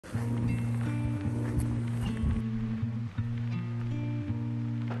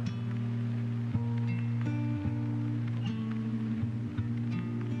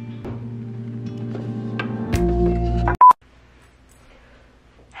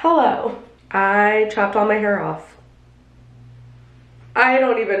Hello. I chopped all my hair off. I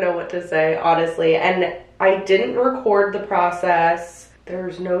don't even know what to say, honestly. And I didn't record the process.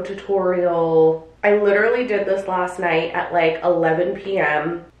 There's no tutorial. I literally did this last night at like 11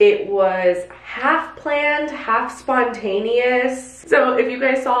 p.m. It was half planned, half spontaneous. So if you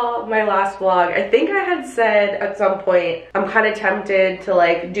guys saw my last vlog, I think I had said at some point, I'm kind of tempted to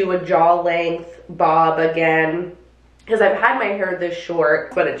like do a jaw length bob again, because I've had my hair this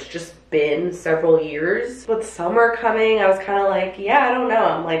short, but it's just been several years. With summer coming, I was kind of like, yeah, I don't know.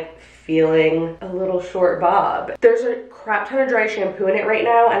 I'm like feeling a little short bob. There's a crap ton of dry shampoo in it right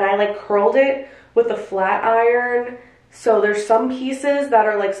now, and I like curled it with a flat iron. So there's some pieces that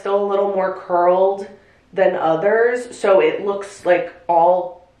are like still a little more curled than others. So it looks like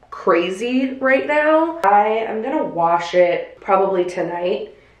all crazy right now. I am gonna wash it probably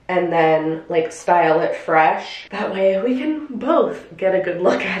tonight and then like style it fresh. That way we can both get a good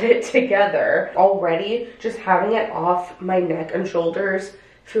look at it together. Already just having it off my neck and shoulders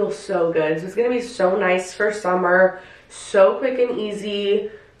feels so good. So it's gonna be so nice for summer, so quick and easy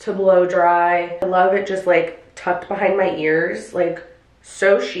to blow dry. I love it just like tucked behind my ears, like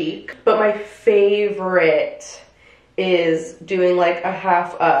so chic. But my favorite is doing like a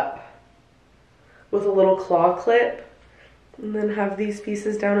half up with a little claw clip and then have these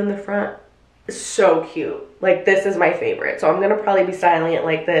pieces down in the front. So cute. Like this is my favorite. So I'm gonna probably be styling it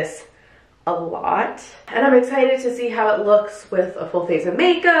like this a lot. And I'm excited to see how it looks with a full face of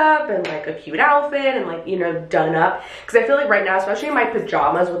makeup and like a cute outfit and like, you know, done up. Because I feel like right now, especially in my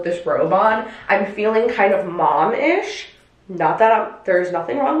pajamas with this robe on, I'm feeling kind of mom-ish. Not that there's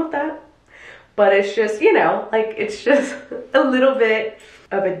nothing wrong with that, but it's just, you know, like it's just a little bit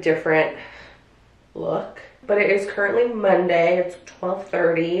of a different look. But it is currently Monday, it's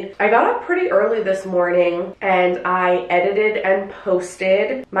 12:30. I got up pretty early this morning and I edited and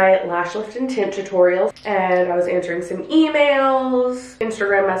posted my lash lift and tint tutorials, and I was answering some emails,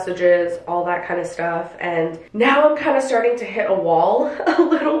 Instagram messages, all that kind of stuff. And now I'm kind of starting to hit a wall a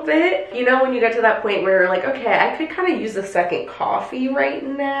little bit. You know, when you get to that point where you're like, okay, I could kind of use a second coffee right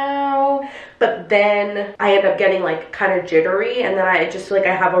now. But then I end up getting like kind of jittery, and then I just feel like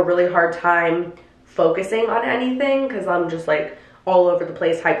I have a really hard time focusing on anything because I'm just like all over the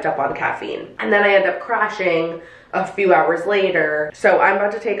place, hyped up on caffeine. And then I end up crashing a few hours later. So I'm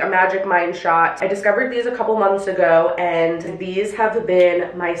about to take a Magic Mind shot. I discovered these a couple months ago, and these have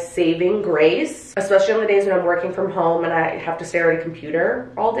been my saving grace, especially on the days when I'm working from home and I have to stare at a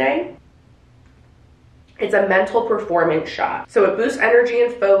computer all day. It's a mental performance shot. So it boosts energy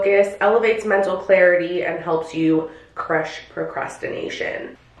and focus, elevates mental clarity, and helps you crush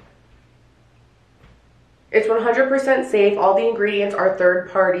procrastination. It's 100% safe. All the ingredients are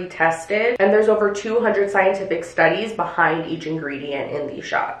third-party tested, and there's over 200 scientific studies behind each ingredient in these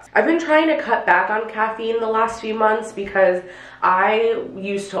shots. I've been trying to cut back on caffeine the last few months because I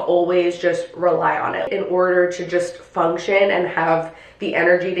used to always just rely on it in order to just function and have the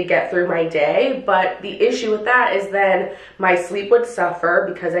energy to get through my day. But the issue with that is then my sleep would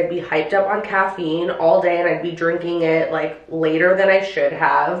suffer because I'd be hyped up on caffeine all day and I'd be drinking it like later than I should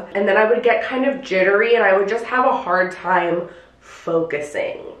have. And then I would get kind of jittery and I would just have a hard time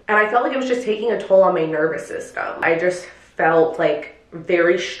focusing. And I felt like it was just taking a toll on my nervous system. I just felt like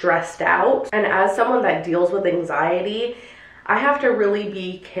very stressed out. And as someone that deals with anxiety, I have to really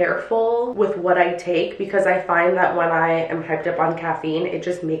be careful with what I take because I find that when I am hyped up on caffeine, it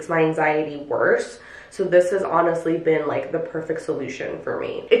just makes my anxiety worse. So this has honestly been like the perfect solution for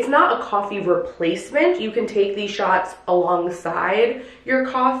me. It's not a coffee replacement. You can take these shots alongside your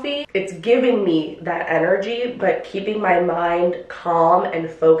coffee. It's giving me that energy, but keeping my mind calm and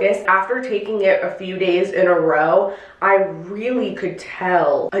focused. After taking it a few days in a row, I really could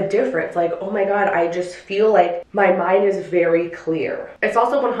tell a difference. Like, oh my God, I just feel like my mind is very clear. It's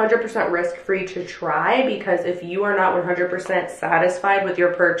also 100% risk-free to try because if you are not 100% satisfied with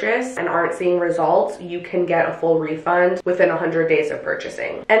your purchase and aren't seeing results, you can get a full refund within 100 days of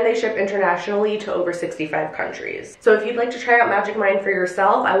purchasing. And they ship internationally to over 65 countries. So if you'd like to try out Magic Mind for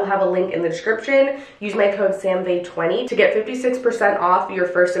yourself, I will have a link in the description. Use my code samanthavayT20 to get 56% off your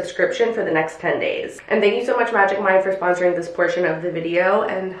first subscription for the next 10 days. And thank you so much, Magic Mind, for sponsoring this portion of the video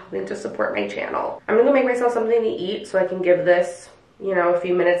and helping to support my channel. I'm gonna make myself something to eat so I can give this, you know, a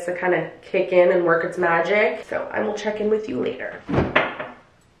few minutes to kind of kick in and work its magic. So I will check in with you later.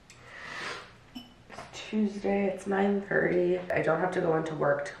 Tuesday, it's 9:30. I don't have to go into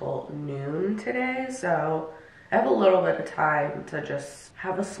work till noon today, so I have a little bit of time to just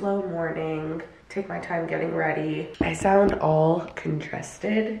have a slow morning, take my time getting ready. I sound all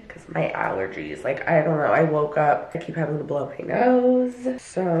congested because my allergies, like, I don't know, I woke up, I keep having to blow my nose.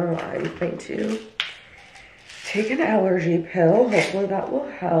 So I'm going to take an allergy pill. Hopefully that will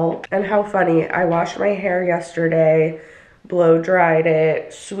help. And how funny, I washed my hair yesterday, blow dried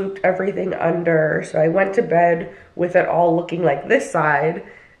it, swooped everything under. So I went to bed with it all looking like this side.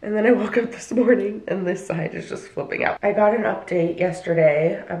 And then I woke up this morning and this side is just flipping out. I got an update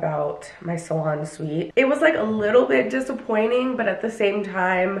yesterday about my salon suite. It was like a little bit disappointing, but at the same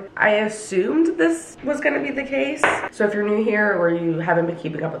time, I assumed this was gonna be the case. So if you're new here or you haven't been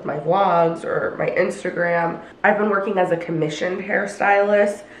keeping up with my vlogs or my Instagram, I've been working as a commissioned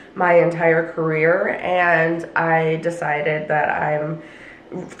hairstylist my entire career, and I decided that I'm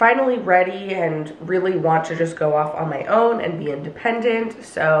finally ready and really want to just go off on my own and be independent.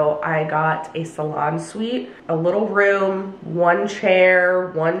 So I got a salon suite, a little room, one chair,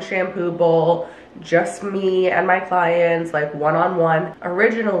 one shampoo bowl, just me and my clients, like one-on-one.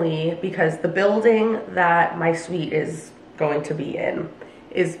 Originally, because the building that my suite is going to be in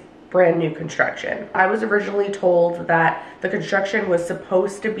is brand new construction. I was originally told that the construction was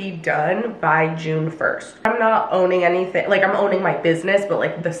supposed to be done by June 1st. I'm not owning anything, like I'm owning my business, but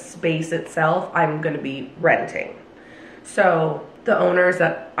like the space itself, I'm gonna be renting. So the owners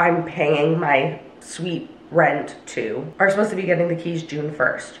that I'm paying my suite rent to are supposed to be getting the keys June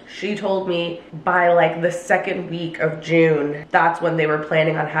 1st. She told me by like the second week of June, that's when they were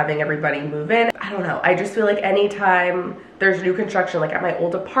planning on having everybody move in. I don't know, I just feel like anytime there's new construction, like at my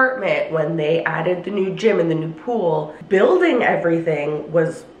old apartment, when they added the new gym and the new pool, building everything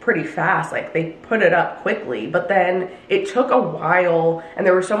was pretty fast. Like they put it up quickly, but then it took a while and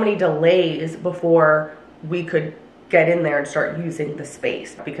there were so many delays before we could get in there and start using the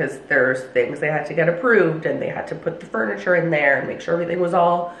space, because there's things they had to get approved and they had to put the furniture in there and make sure everything was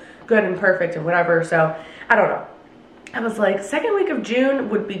all good and perfect and whatever. So I don't know. I was like, second week of June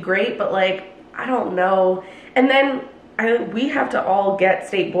would be great, but like, I don't know. And then we have to all get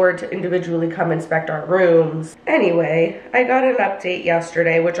state board to individually come inspect our rooms. Anyway, I got an update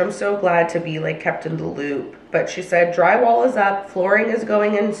yesterday, which I'm so glad to be like kept in the loop. But she said drywall is up, flooring is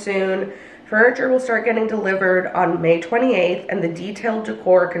going in soon, furniture will start getting delivered on May 28th, and the detailed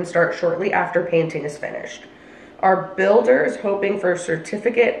decor can start shortly after painting is finished. Our builder is hoping for a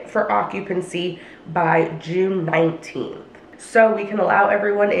certificate for occupancy by June 19th. So we can allow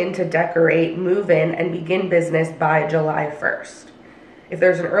everyone in to decorate, move in, and begin business by July 1st. If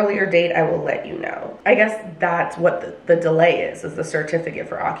there's an earlier date, I will let you know. I guess that's what the delay is the certificate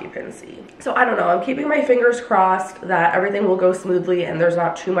for occupancy. So I don't know, I'm keeping my fingers crossed that everything will go smoothly and there's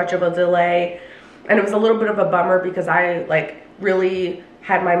not too much of a delay. And it was a little bit of a bummer because I like really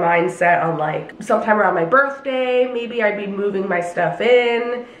had my mind set on like sometime around my birthday, maybe I'd be moving my stuff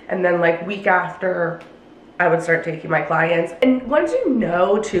in, and then like week after I would start taking my clients. And once you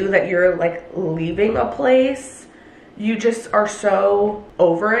know too that you're like leaving a place, you just are so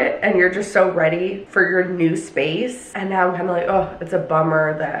over it and you're just so ready for your new space. And now I'm kind of like, oh, it's a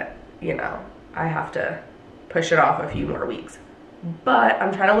bummer that, you know, I have to push it off a few more weeks. But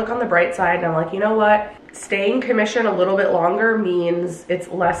I'm trying to look on the bright side and I'm like, you know what? Staying commission a little bit longer means it's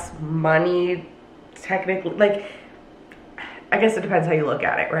less money technically. Like, I guess it depends how you look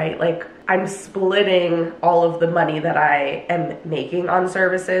at it, right? Like, I'm splitting all of the money that I am making on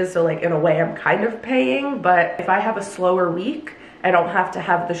services. So like in a way I'm kind of paying, but if I have a slower week, I don't have to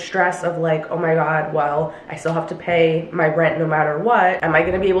have the stress of like, oh my God, well, I still have to pay my rent no matter what. Am I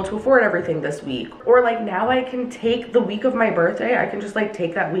gonna be able to afford everything this week? Or like now I can take the week of my birthday, I can just like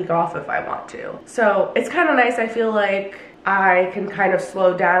take that week off if I want to. So it's kind of nice. I feel like I can kind of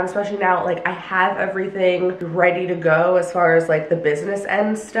slow down, especially now like I have everything ready to go as far as like the business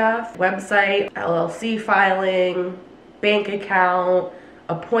end stuff, website, LLC filing, bank account,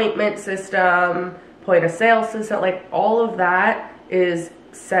 appointment system, point of sale system, like all of that is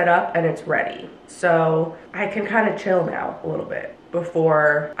set up and it's ready. So I can kind of chill now a little bit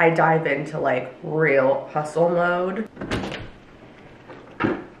before I dive into like real hustle mode.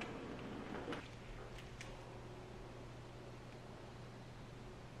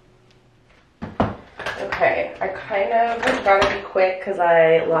 Okay, I kind of was gonna be quick because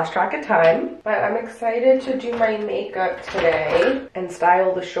I lost track of time, but I'm excited to do my makeup today and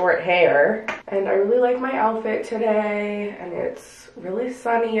style the short hair. And I really like my outfit today, and it's really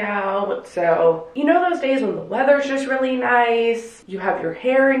sunny out. So, you know those days when the weather's just really nice, you have your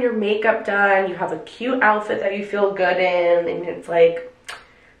hair and your makeup done, you have a cute outfit that you feel good in, and it's like,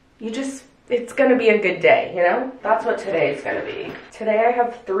 it's gonna be a good day, you know? That's what today's gonna be. Today I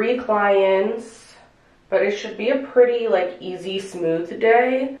have 3 clients but it should be a pretty like easy, smooth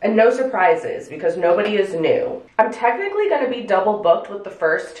day and no surprises because nobody is new. I'm technically going to be double booked with the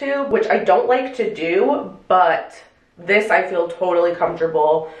first two, which I don't like to do, but this I feel totally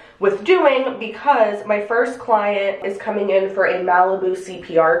comfortable with doing because my first client is coming in for a Malibu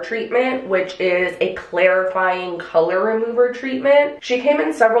CPR treatment, which is a clarifying color remover treatment. She came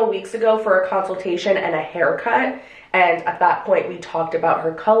in several weeks ago for a consultation and a haircut. And at that point, we talked about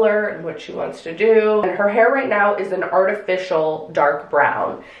her color and what she wants to do. And her hair right now is an artificial dark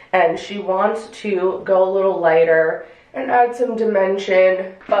brown. And she wants to go a little lighter and add some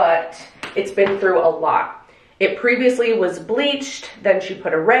dimension, but it's been through a lot. It previously was bleached, then she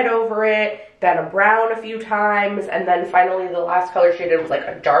put a red over it, then a brown a few times, and then finally the last color she did was like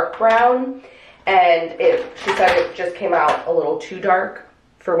a dark brown. And she said it just came out a little too dark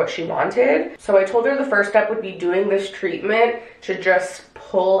for what she wanted. So I told her the first step would be doing this treatment to just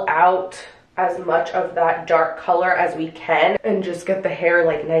pull out as much of that dark color as we can and just get the hair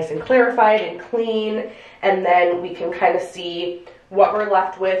like nice and clarified and clean. And then we can kind of see what we're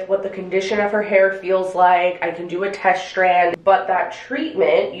left with, what the condition of her hair feels like. I can do a test strand, but that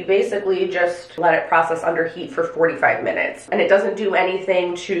treatment, you basically just let it process under heat for 45 minutes. And it doesn't do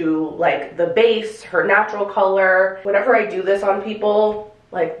anything to like the base, her natural color. Whenever I do this on people,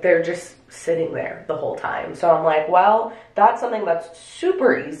 like they're just sitting there the whole time. So I'm like, well, that's something that's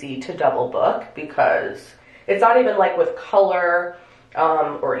super easy to double book because it's not even like with color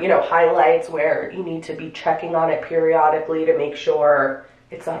or, you know, highlights where you need to be checking on it periodically to make sure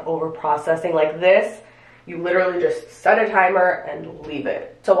it's not over processing. Like this, you literally just set a timer and leave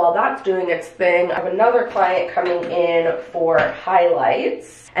it. So while that's doing its thing, I have another client coming in for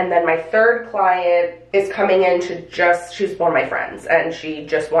highlights. And then my third client is coming in to she's one of my friends and she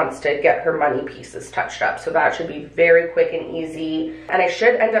just wants to get her money pieces touched up. So that should be very quick and easy. And I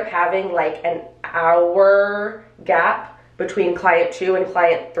should end up having like an hour gap between client 2 and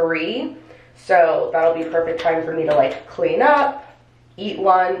client 3. So that'll be perfect time for me to like clean up, eat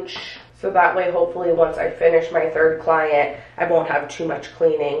lunch. So that way, hopefully once I finish my third client, I won't have too much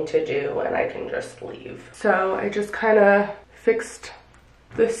cleaning to do and I can just leave. So I just kind of fixed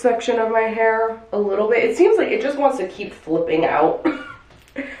this section of my hair a little bit. It seems like it just wants to keep flipping out,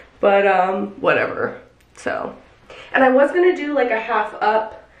 but whatever. So, and I was gonna do like a half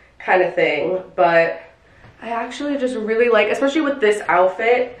up kind of thing, but I actually just really like, especially with this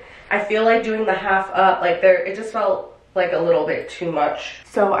outfit, I feel like doing the half up, like it just felt like a little bit too much.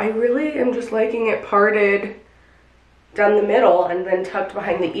 So I really am just liking it parted down the middle and then tucked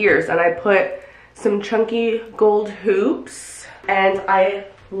behind the ears. And I put some chunky gold hoops and I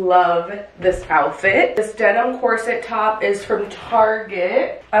love this outfit. This denim corset top is from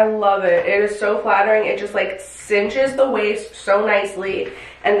Target. I love it. It is so flattering. It just like cinches the waist so nicely.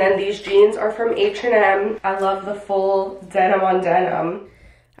 And then these jeans are from H&M. I love the full denim on denim.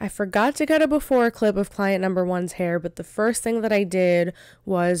 I forgot to get a before clip of client number 1's hair, but the first thing that I did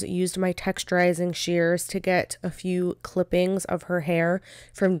was used my texturizing shears to get a few clippings of her hair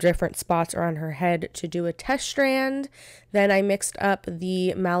from different spots around her head to do a test strand. Then I mixed up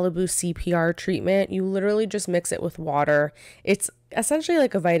the Malibu CPR treatment. You literally just mix it with water. It's essentially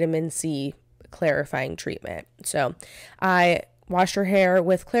like a vitamin C clarifying treatment. So I washed her hair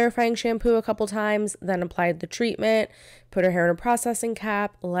with clarifying shampoo a couple times, then applied the treatment, put her hair in a processing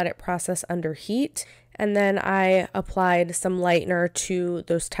cap, let it process under heat, and then I applied some lightener to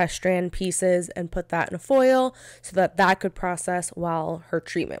those test strand pieces and put that in a foil so that that could process while her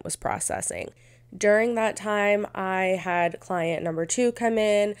treatment was processing. During that time, I had client number 2 come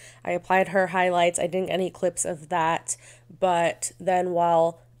in. I applied her highlights. I didn't get any clips of that, but then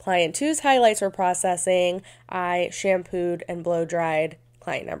while client 2's highlights were processing, I shampooed and blow dried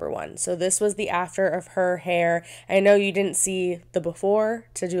client number 1. So this was the after of her hair. I know you didn't see the before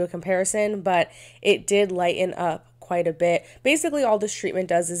to do a comparison, but it did lighten up quite a bit. Basically, all this treatment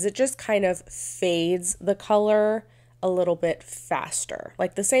does is it just kind of fades the color a little bit faster.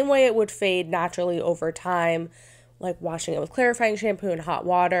 Like the same way it would fade naturally over time, like washing it with clarifying shampoo and hot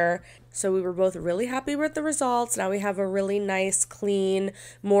water. So we were both really happy with the results. Now we have a really nice, clean,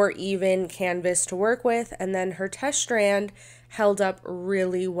 more even canvas to work with. And then her test strand held up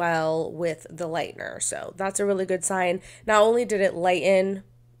really well with the lightener. So that's a really good sign. Not only did it lighten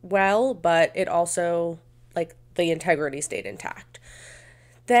well, but it also, like, the integrity stayed intact.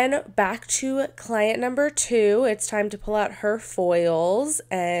 Then back to client number 2, it's time to pull out her foils,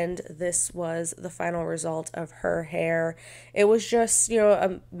 and this was the final result of her hair. It was just,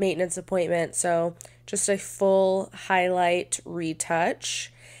 a maintenance appointment, so just a full highlight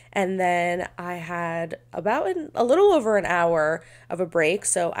retouch. And then I had about a little over an hour of a break,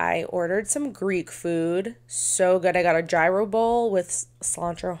 so I ordered some Greek food. So good. I got a gyro bowl with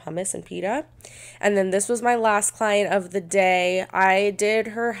cilantro, hummus, and pita. And then this was my last client of the day. I did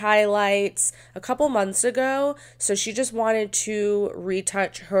her highlights a couple months ago, so she just wanted to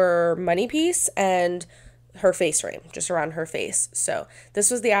retouch her money piece and her face frame, just around her face. So this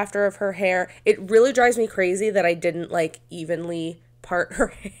was the after of her hair. It really drives me crazy that I didn't like evenly part her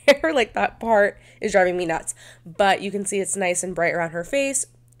hair. Like that part is driving me nuts. But you can see it's nice and bright around her face.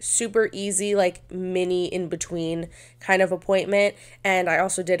 Super easy, like mini in between kind of appointment. And I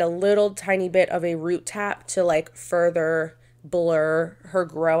also did a little tiny bit of a root tap to like further blur her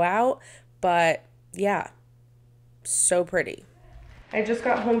grow out. But yeah, so pretty. I just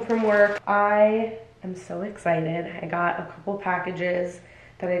got home from work. I am so excited. I got a couple packages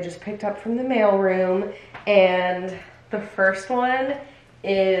that I just picked up from the mailroom, and the first one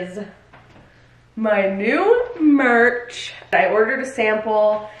is my new merch. I ordered a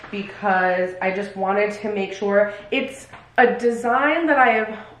sample because I just wanted to make sure. It's a design that I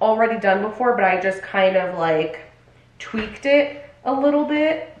have already done before, but I just kind of like tweaked it a little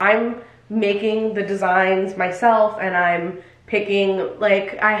bit. I'm making the designs myself, and I'm picking,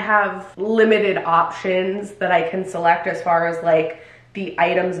 like, I have limited options that I can select as far as like the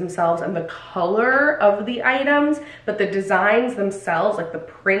items themselves and the color of the items, but the designs themselves, like the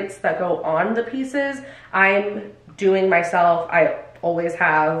prints that go on the pieces, I'm doing myself. I always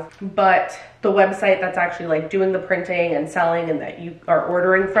have, but the website that's actually like doing the printing and selling and that you are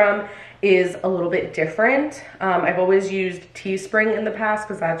ordering from is a little bit different. I've always used Teespring in the past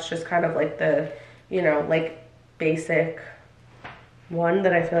because that's just kind of like the, you know, like basic one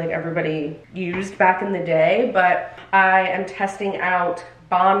that I feel like everybody used back in the day, but I am testing out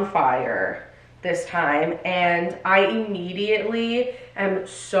Bonfire this time, and I immediately am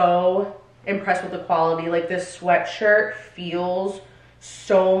so impressed with the quality. Like, this sweatshirt feels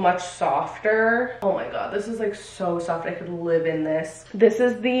so much softer. Oh my god, this is like so soft. I could live in this. This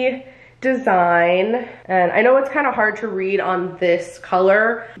is the design, and I know it's kind of hard to read on this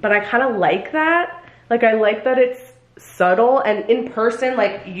color, but I kind of like that. Like, I like that it's subtle, and in person,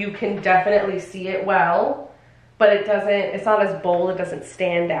 like, you can definitely see it well, but it's not as bold, it doesn't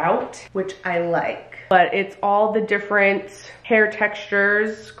stand out, which I like. But it's all the different hair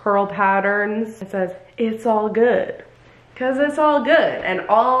textures, curl patterns. It says, it's all good, because it's all good, and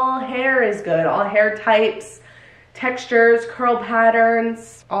all hair is good. All hair types, textures, curl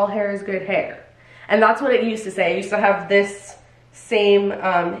patterns, all hair is good hair. And that's what it used to say. I used to have this same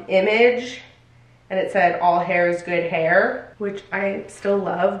image, and it said all hair is good hair, which I still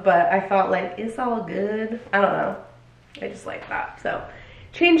love, but I thought, like, it's all good. I don't know. I just like that. So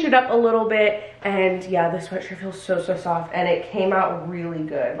changed it up a little bit, and yeah, the sweatshirt feels so soft, and it came out really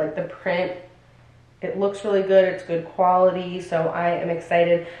good. Like, the print, it looks really good. It's good quality, so I am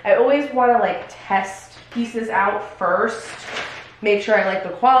excited. I always want to like test pieces out first, make sure I like the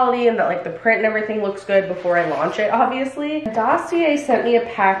quality and that like the print and everything looks good before I launch it, obviously. Dossier sent me a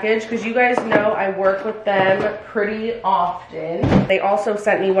package because you guys know I work with them pretty often. They also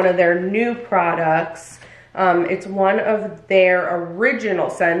sent me one of their new products. It's one of their original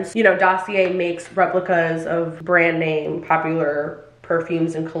scents. You know, Dossier makes replicas of brand name popular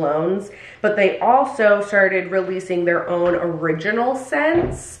perfumes and colognes, but they also started releasing their own original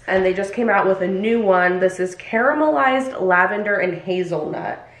scents, and they just came out with a new one. This is caramelized lavender and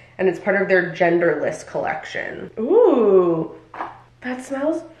hazelnut, and it's part of their genderless collection. Ooh, that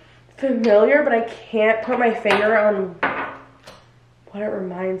smells familiar, but I can't put my finger on what it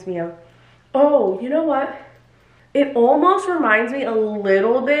reminds me of. Oh, you know what? It almost reminds me a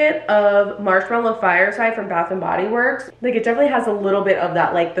little bit of Marshmallow Fireside from Bath & Body Works. Like, it definitely has a little bit of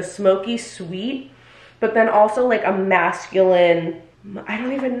that, like the smoky sweet, but then also like a masculine, I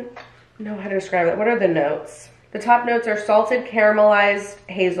don't even know how to describe it. What are the notes? The top notes are salted caramelized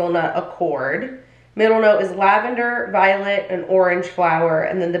hazelnut accord. Middle note is lavender, violet, and orange flower.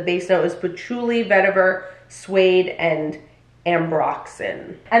 And then the base note is patchouli, vetiver, suede, and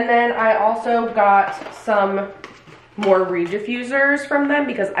ambroxan. And then I also got some more reed diffusers from them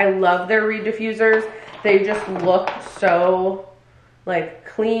because I love their reed diffusers. They just look so like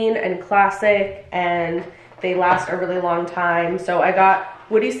clean and classic, and they last a really long time. So I got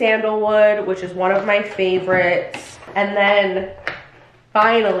Woody Sandalwood, which is one of my favorites. And then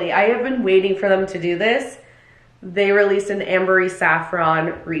finally, I have been waiting for them to do this. They released an Ambery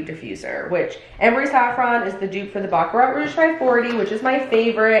Saffron reed diffuser, which Ambery Saffron is the dupe for the Baccarat Rouge 540, which is my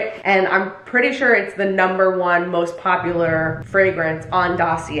favorite, and I'm pretty sure it's the #1 most popular fragrance on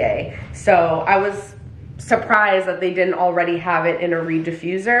Dossier. So I was surprised that they didn't already have it in a reed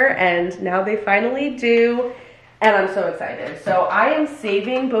diffuser, and now they finally do, and I'm so excited. So I am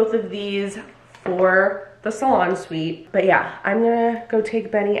saving both of these for the salon suite. But yeah, I'm gonna go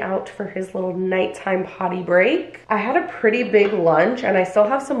take Benny out for his little nighttime potty break. I had a pretty big lunch and I still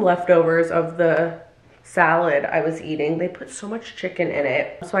have some leftovers of the salad I was eating. They put so much chicken in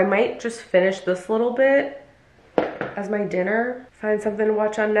it. So I might just finish this little bit as my dinner, find something to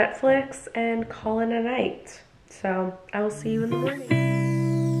watch on Netflix, and call it a night. So I will see you in the morning.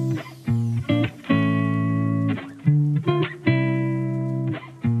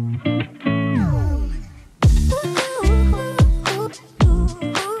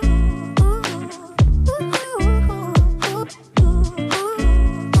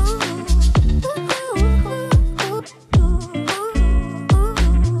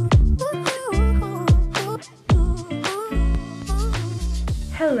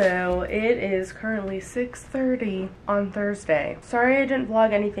 Hello, it is currently 6:30 on Thursday. Sorry I didn't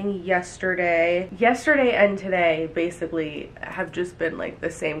vlog anything yesterday. Yesterday and today basically have just been like the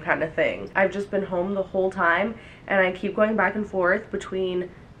same kind of thing. I've just been home the whole time and I keep going back and forth between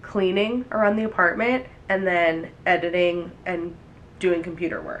cleaning around the apartment and then editing and doing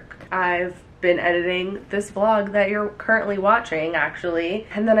computer work. I've been editing this vlog that you're currently watching actually,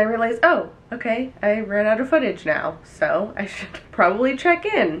 and then I realized, oh, okay, I ran out of footage now, so I should probably check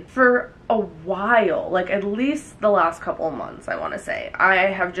in. For a while, like at least the last couple of months, I want to say, I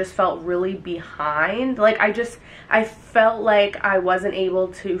have just felt really behind. Like I felt like I wasn't able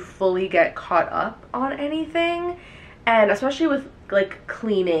to fully get caught up on anything, and especially with like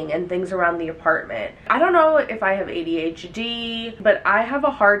cleaning and things around the apartment. I don't know if I have ADHD, but I have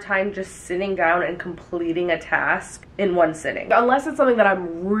a hard time just sitting down and completing a task in one sitting. Unless it's something that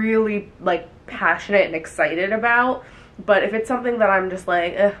I'm really like passionate and excited about. But if it's something that I'm just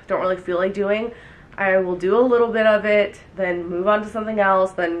like, don't really feel like doing, I will do a little bit of it, then move on to something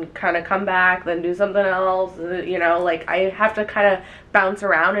else, then kind of come back, then do something else, you know, like I have to kind of bounce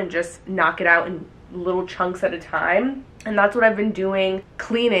around and just knock it out in little chunks at a time. And that's what I've been doing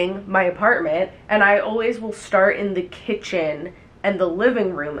cleaning my apartment. And I always will start in the kitchen and the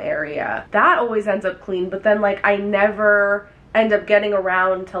living room area. That always ends up clean, but then like I never end up getting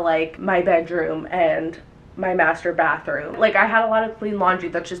around to like my bedroom and my master bathroom. Like I had a lot of clean laundry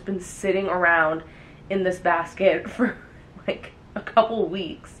that's just been sitting around in this basket for like a couple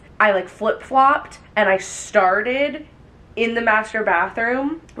weeks. I like flip-flopped and I started in the master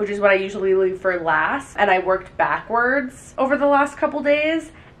bathroom, which is what I usually leave for last, and I worked backwards over the last couple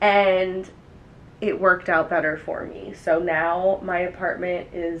days and it worked out better for me. So now my apartment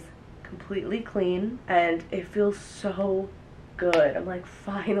is completely clean and it feels so good. I'm like,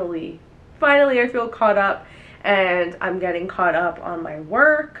 finally I feel caught up, and I'm getting caught up on my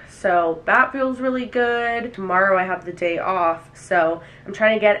work, so that feels really good. Tomorrow I have the day off, so I'm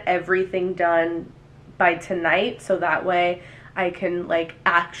trying to get everything done by tonight, so that way I can like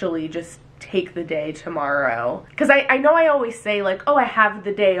actually just take the day tomorrow. Because I know I always say like, oh, I have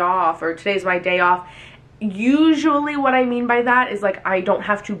the day off, or today's my day off. Usually what I mean by that is like I don't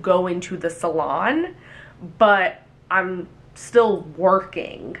have to go into the salon, but I'm still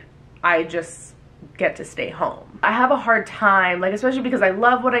working. I just get to stay home. I have a hard time, like especially because I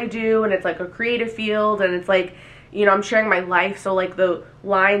love what I do and it's like a creative field and it's like, you know, I'm sharing my life, so like the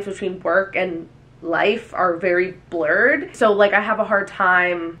lines between work and life are very blurred. So like I have a hard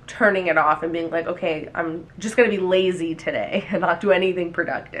time turning it off and being like, okay, I'm just gonna be lazy today and not do anything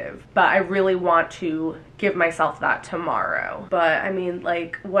productive. But I really want to give myself that tomorrow. But I mean,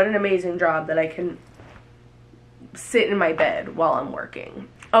 like, what an amazing job that I can sit in my bed while I'm working.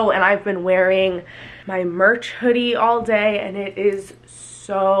 Oh, and I've been wearing my merch hoodie all day and it is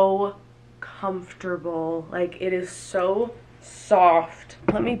so comfortable. Like it is so soft.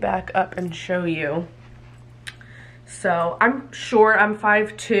 Let me back up and show you. So I'm short, I'm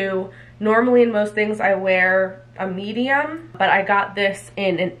 5'2". Normally in most things I wear a medium, but I got this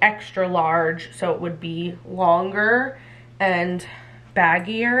in an extra large, so it would be longer and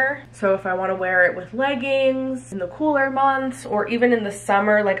baggier. So if I want to wear it with leggings in the cooler months, or even in the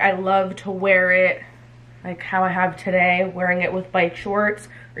summer, like I love to wear it like how I have today, wearing it with bike shorts,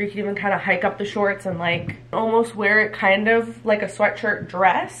 or you can even kind of hike up the shorts and like almost wear it kind of like a sweatshirt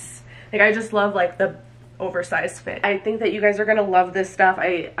dress. Like I just love like the oversized fit. I think that you guys are gonna love this stuff.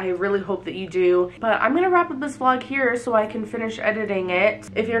 I really hope that you do. But I'm gonna wrap up this vlog here so I can finish editing it.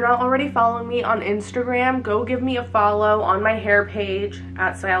 If you're not already following me on Instagram, go give me a follow on my hair page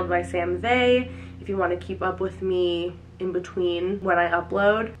at salon by samanthavayYT if you want to keep up with me in between when I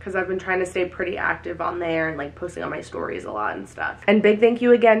upload, because I've been trying to stay pretty active on there and like posting on my stories a lot and stuff. And big thank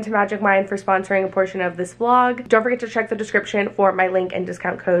you again to Magic Mind for sponsoring a portion of this vlog. Don't forget to check the description for my link and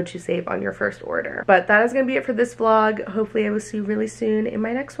discount code to save on your first order. But that is going to be it for this vlog. Hopefully I will see you really soon in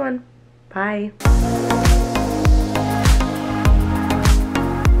my next one. Bye.